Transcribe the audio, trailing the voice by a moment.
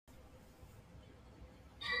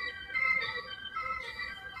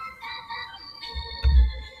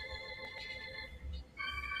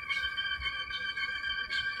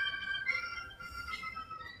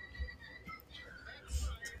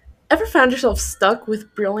found yourself stuck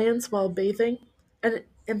with brilliance while bathing? An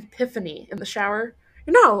epiphany in the shower?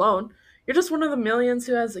 You're not alone. You're just one of the millions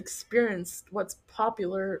who has experienced what's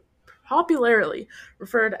popularly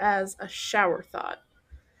referred as a shower thought.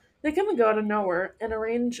 They come and go out of nowhere in a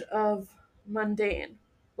range of mundane,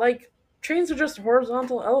 like trains are just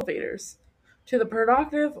horizontal elevators, to the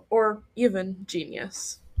productive or even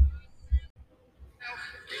genius.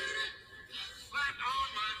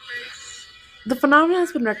 The phenomenon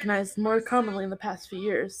has been recognized more commonly in the past few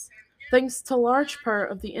years, thanks to a large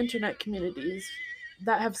part of the internet communities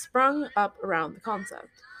that have sprung up around the concept.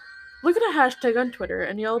 Look at a hashtag on Twitter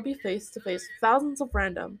and you'll be face to face with thousands of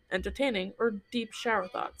random, entertaining, or deep shower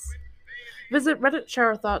thoughts. Visit Reddit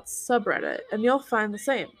Shower Thoughts subreddit and you'll find the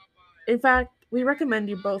same. In fact, we recommend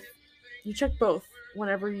you check both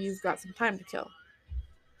whenever you've got some time to kill.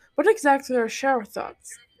 What exactly are shower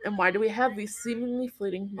thoughts? And why do we have these seemingly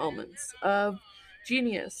fleeting moments of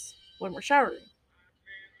genius when we're showering?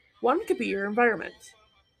 One could be your environment.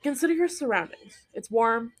 Consider your surroundings. It's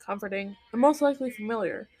warm, comforting, and most likely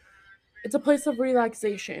familiar. It's a place of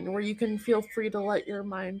relaxation where you can feel free to let your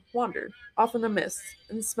mind wander, off in the mist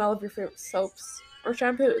and the smell of your favorite soaps or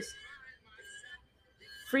shampoos.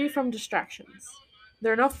 Free from distractions.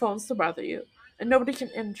 There are no phones to bother you, and nobody can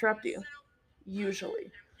interrupt you, usually.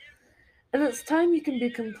 And it's time you can be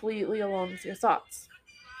completely alone with your thoughts.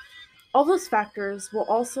 All those factors will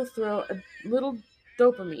also throw a little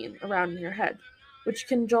dopamine around in your head, which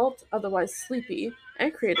can jolt otherwise sleepy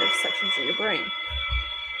and creative sections of your brain.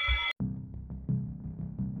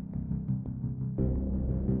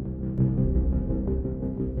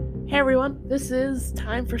 Hey everyone, this is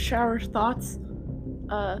time for Shower Thoughts.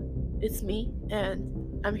 It's me,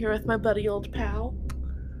 and I'm here with my buddy old pal.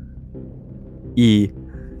 E.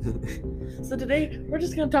 So today we're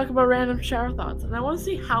just gonna talk about random shower thoughts, and I want to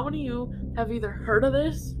see how many of you have either heard of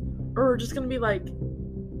this or are just gonna be like,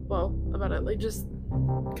 well, about it, like just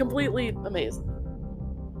completely amazed.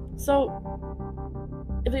 So,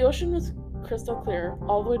 if the ocean was crystal clear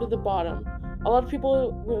all the way to the bottom, a lot of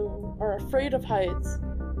people who are afraid of heights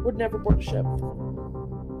would never board a ship.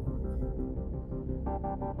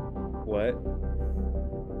 What?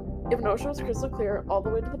 If an ocean was crystal clear all the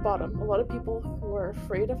way to the bottom, a lot of people who are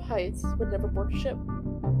afraid of heights would never board a ship.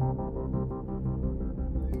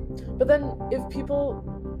 But then, if people,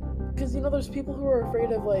 because there's people who are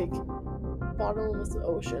afraid of like bottomless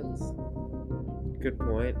oceans. Good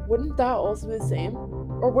point. Wouldn't that also be the same?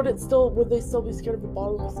 Or would they still be scared of a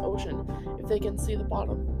bottomless ocean if they can see the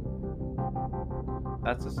bottom?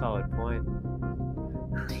 That's a solid point.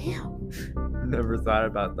 Damn. Never thought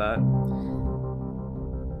about that.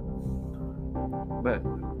 But,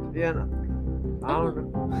 yeah, no. I don't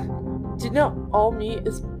know. Do you know all meat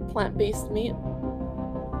is plant-based meat?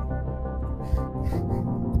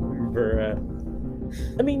 Bruh.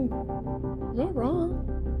 I mean, you're not wrong.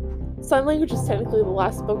 Sign language is technically the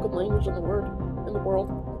last spoken language in the world.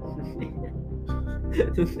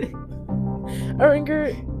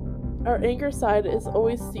 Our anger side is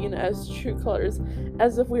always seen as true colors,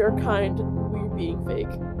 as if we are kind, we're being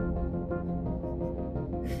fake.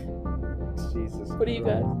 Jesus. What do you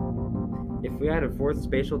got? If we had a fourth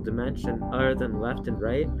spatial dimension other than left and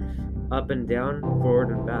right, up and down, forward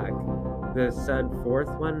and back, the said fourth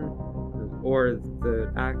one, or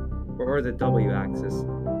the W axis,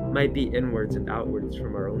 might be inwards and outwards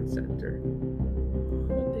from our own center.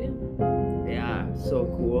 Oh, damn. Yeah, so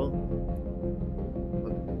cool.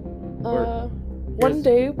 One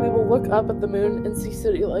day we will look up at the moon and see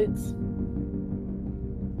city lights.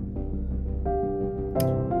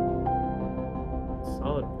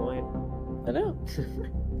 Solid point. I know.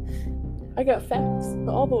 I got facts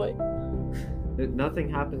all the way. Nothing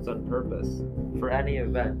happens on purpose. For any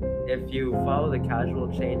event, if you follow the causal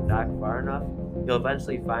chain back far enough, you'll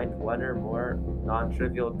eventually find one or more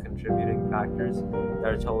non-trivial contributing factors that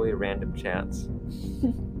are totally random chance.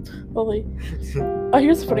 Holy. Oh,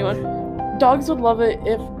 here's a funny one. Dogs would love it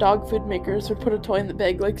if dog food makers would put a toy in the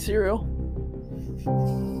bag like cereal.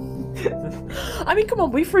 I mean, come on,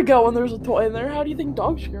 we forget when there's a toy in there. How do you think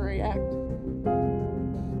dogs are gonna react?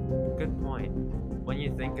 Good point. When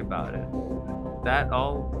you think about it, that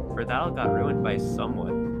all got ruined by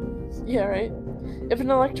someone. Yeah, right? If an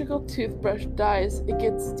electrical toothbrush dies, it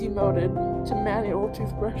gets demoted to manual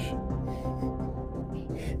toothbrush.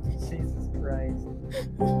 Jesus Christ.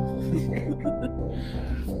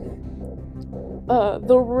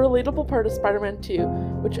 The relatable part of Spider-Man 2,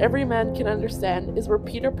 which every man can understand, is where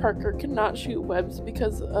Peter Parker cannot shoot webs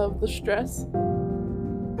because of the stress.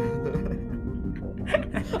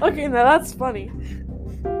 Okay, now that's funny.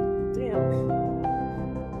 Damn.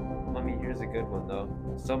 Let me here's a good one, though.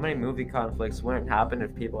 So many movie conflicts wouldn't happen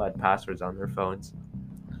if people had passwords on their phones.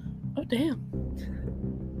 Oh, damn.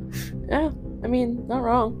 Yeah, I mean, not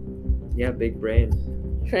wrong. Yeah, big brain.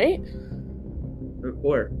 Right?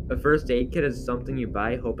 Or a first aid kit is something you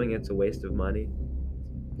buy hoping it's a waste of money.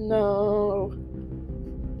 No.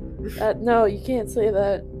 No, you can't say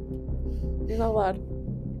that. You're not allowed.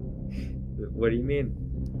 What do you mean?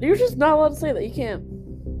 You're just not allowed to say that. You can't.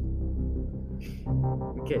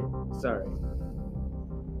 Okay, sorry.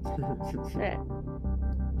 Alright.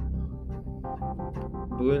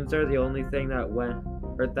 Balloons are the only thing that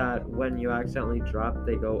when you accidentally drop,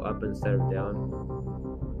 they go up instead of down.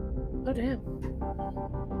 Oh, damn.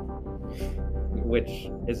 Which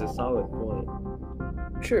is a solid point.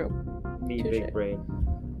 True. Me, Touche. big brain.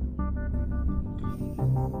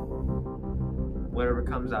 Whatever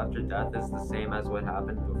comes after death is the same as what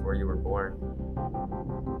happened before you were born.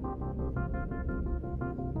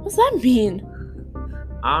 What's that mean?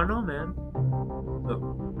 I don't know, man.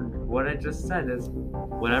 What I just said is,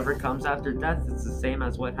 whatever comes after death is the same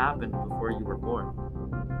as what happened before you were born.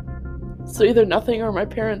 So either nothing or my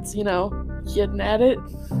parents, getting at it.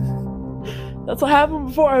 That's what happened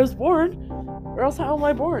before I was born. Or else how am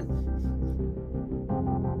I born?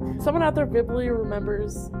 Someone out there vividly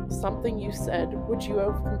remembers something you said, which you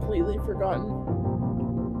have completely forgotten.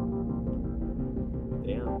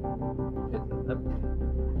 Damn.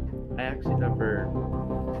 I actually never...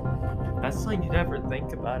 That's something you never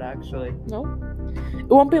think about, actually. No. It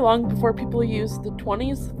won't be long before people use the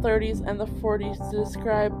 20s, 30s, and the 40s to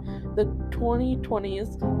describe the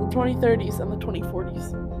 2020s, the 2030s, and the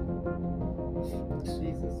 2040s.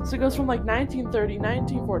 Jesus. So it goes from like 1930,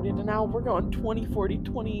 1940 to now we're going 2040,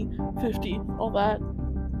 2050, all that.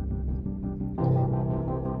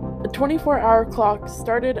 A 24-hour clock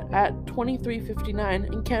started at 23:59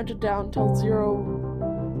 and counted down till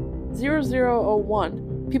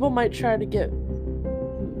 0001. People might try getting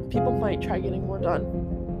more done.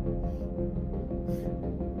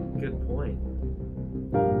 Good point.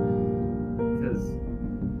 Because,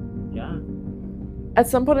 yeah. At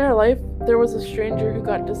some point in our life, there was a stranger who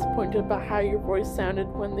got disappointed about how your voice sounded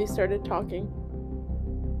when they started talking.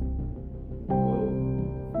 Whoa.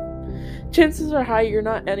 Chances are high you're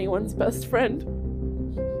not anyone's best friend.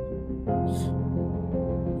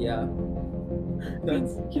 Yeah.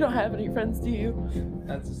 You don't have any friends, do you?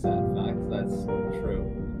 That's a sad fact. That's true.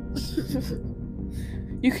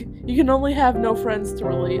 You can only have no friends to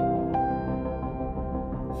relate.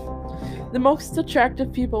 The most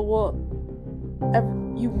attractive people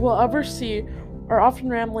you will ever see are often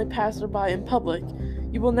randomly passerby in public.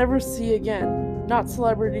 You will never see again, not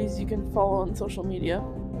celebrities you can follow on social media.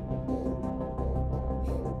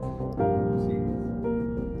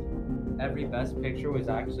 Every Best Picture was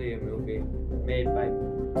actually a movie made by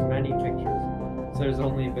many pictures. So there's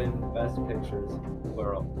only been Best Pictures,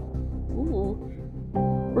 plural. Ooh.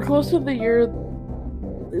 We're close to the year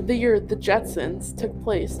the Jetsons took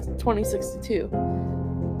place, 2062.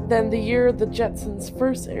 Then the year the Jetsons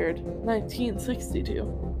first aired, 1962.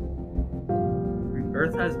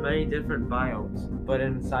 Earth has many different biomes, but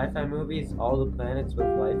in sci-fi movies, all the planets with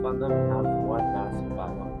life on them have one massive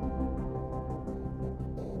biome.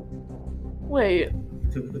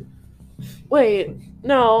 Wait,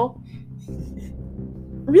 no.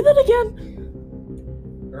 Read that again.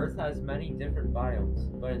 Earth has many different biomes,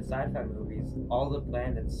 but in sci-fi movies, all the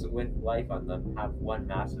planets with life on them have one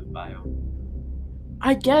massive biome.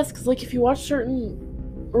 I guess, because, if you watch certain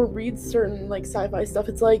or read certain, sci-fi stuff,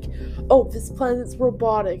 it's like, oh, this planet's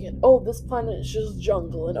robotic, and oh, this planet is just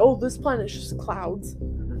jungle, and oh, this planet is just clouds.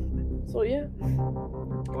 So, yeah.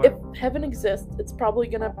 If heaven exists, it's probably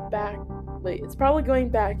going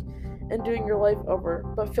back and doing your life over,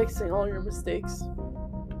 but fixing all your mistakes.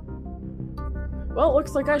 Well, it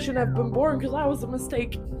looks like I shouldn't have been born because I was a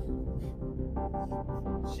mistake.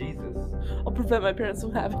 Jesus. I'll prevent my parents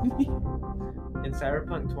from having me. In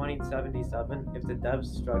Cyberpunk 2077, if the devs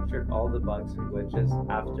structured all the bugs and glitches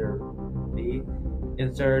after V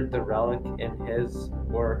inserted the relic in his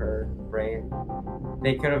or her brain,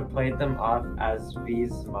 they could have played them off as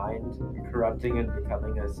V's mind, corrupting and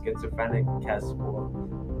becoming a schizophrenic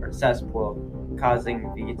cesspool,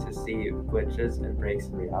 causing V to see glitches and breaks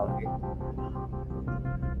in reality.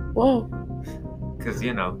 Whoa. Because,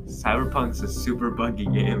 Cyberpunk's a super buggy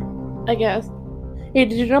game. I guess. Hey,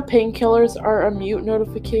 did you know painkillers are a mute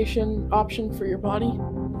notification option for your body?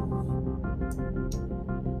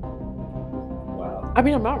 Wow. I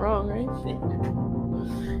mean, I'm not wrong, right?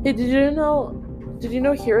 Hey, did you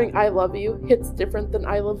know hearing I love you hits different than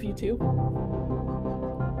I love you too?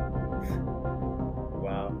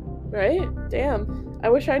 Wow. Right? Damn. I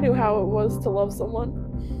wish I knew how it was to love someone.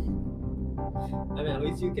 I mean, at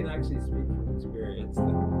least you can actually speak from experience.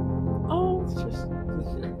 Then. Oh, it's just...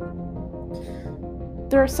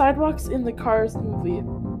 There are sidewalks in the Cars movie,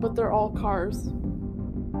 but they're all cars.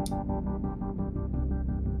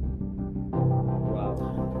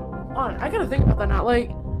 Wow. I gotta think about that now. Like,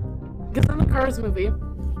 because in the Cars movie,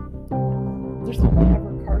 there's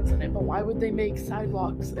never cars in it, but why would they make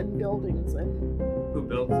sidewalks and buildings and... Who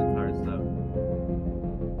builds the cars, though?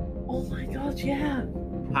 Oh my god, yeah.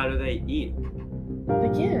 How do they eat? They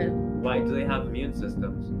can. Why do they have immune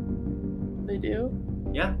systems? They do?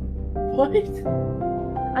 Yeah. What?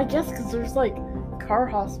 I guess because there's like car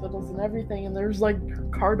hospitals and everything, and there's like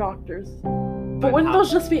car doctors. But wouldn't those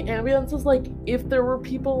just be ambulances? Like, if there were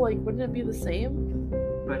people, like, wouldn't it be the same?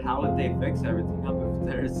 But how would they fix everything up if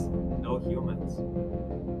there's no humans?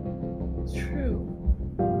 True.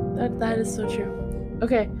 That is so true.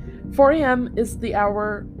 Okay, 4 a.m. is the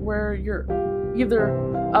hour where you're either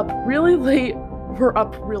up really late or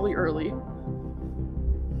up really early.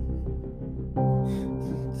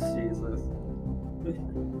 Jesus.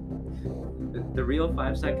 The real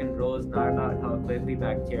 5-second rule is not about how quickly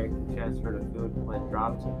bacteria can transfer to food when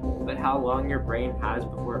dropped, but how long your brain has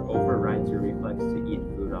before it overrides your reflex to eat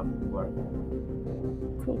food off the floor.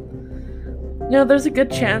 Cool. Now, there's a good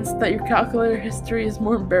chance that your calculator history is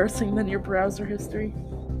more embarrassing than your browser history.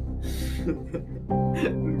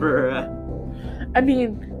 Bruh. I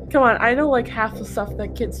mean, come on, I know like half the stuff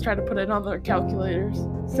that kids try to put in on their calculators.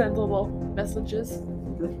 Send little messages.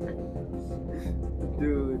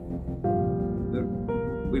 Dude.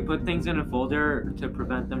 We put things in a folder to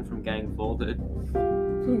prevent them from getting folded.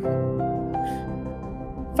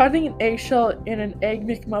 Finding an eggshell in an Egg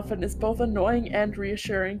McMuffin is both annoying and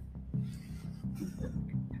reassuring.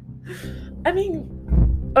 I mean,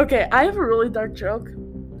 okay, I have a really dark joke,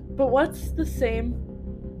 but what's the same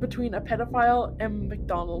between a pedophile and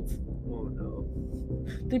McDonald's? Oh no.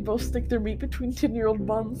 They both stick their meat between 10-year-old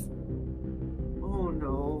buns. Oh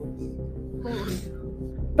no.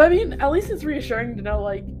 But I mean, at least it's reassuring to know,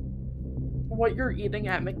 like, what you're eating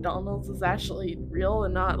at McDonald's is actually real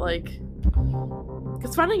and not, like...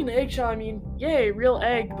 Because finding an eggshell, I mean, yay, real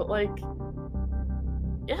egg, but, like...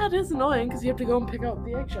 Yeah, it is annoying because you have to go and pick out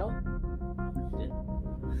the eggshell.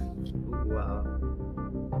 Wow.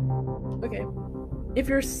 Okay. If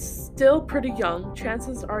you're still pretty young,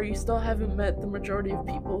 chances are you still haven't met the majority of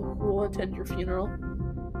people who will attend your funeral.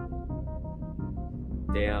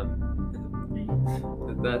 Damn.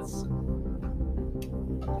 That's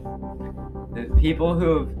the people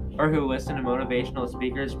who listen to motivational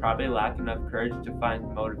speakers probably lack enough courage to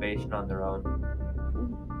find motivation on their own.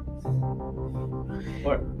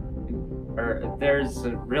 Or there's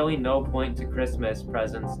really no point to Christmas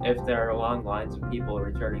presents if there are long lines of people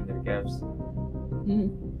returning their gifts.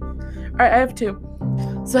 Alright, I have two.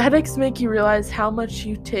 So headaches make you realize how much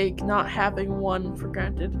you take not having one for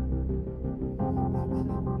granted.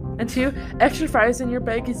 And 2, extra fries in your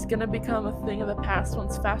bag is gonna become a thing of the past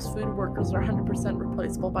once fast food workers are 100%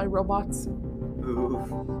 replaceable by robots.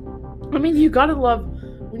 Oof. I mean, you gotta love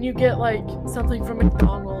when you get like something from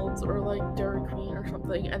McDonald's or like Dairy Queen or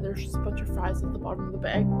something, and there's just a bunch of fries at the bottom of the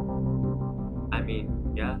bag. I mean,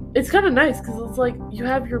 yeah. It's kind of nice because it's like you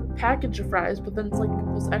have your package of fries, but then it's like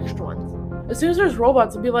those extra ones. As soon as there's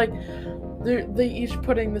robots, it'll be like they each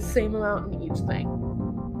putting the same amount in each thing.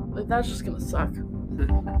 Like that's just gonna suck.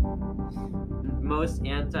 Most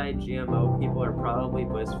anti-GMO people are probably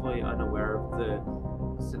blissfully unaware of the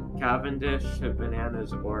Cavendish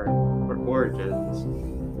bananas or origins.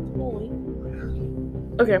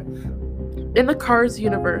 Okay. In the Cars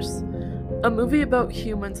universe, a movie about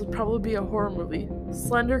humans would probably be a horror movie.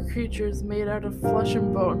 Slender creatures made out of flesh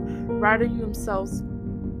and bone, riding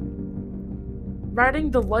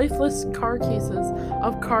the lifeless car cases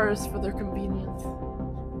of cars for their convenience.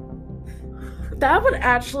 That would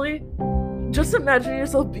actually... Just imagine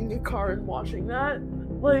yourself being a car and watching that.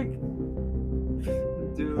 Like...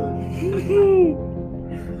 Dude.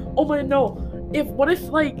 Oh my, no. What if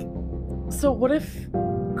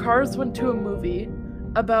Cars went to a movie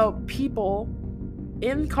about people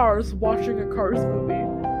in cars watching a Cars movie?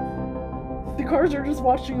 The cars are just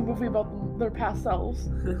watching a movie about their past selves.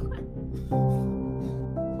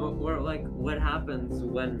 Or like, what happens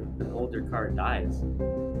when an older car dies?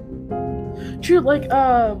 True, like,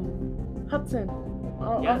 Hudson,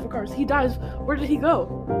 off of Cars. He dies. Where did he go?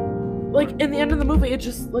 Like, in the end of the movie, it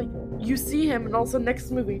just, like, you see him, and also next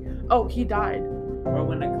movie, oh, he died. Or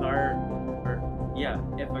when if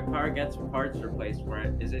a car gets parts replaced for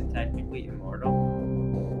it, is it technically immortal?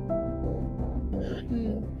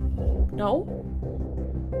 No.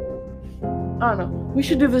 I don't know. We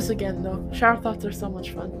should do this again, though. Shower thoughts are so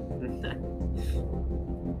much fun.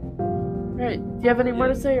 Alright, do you have any more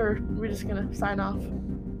to say, or are we just gonna sign off?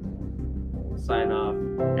 Sign off.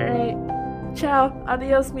 Alright. Ciao.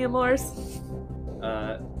 Adios, mi amores.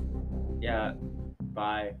 Yeah.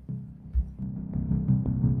 Bye.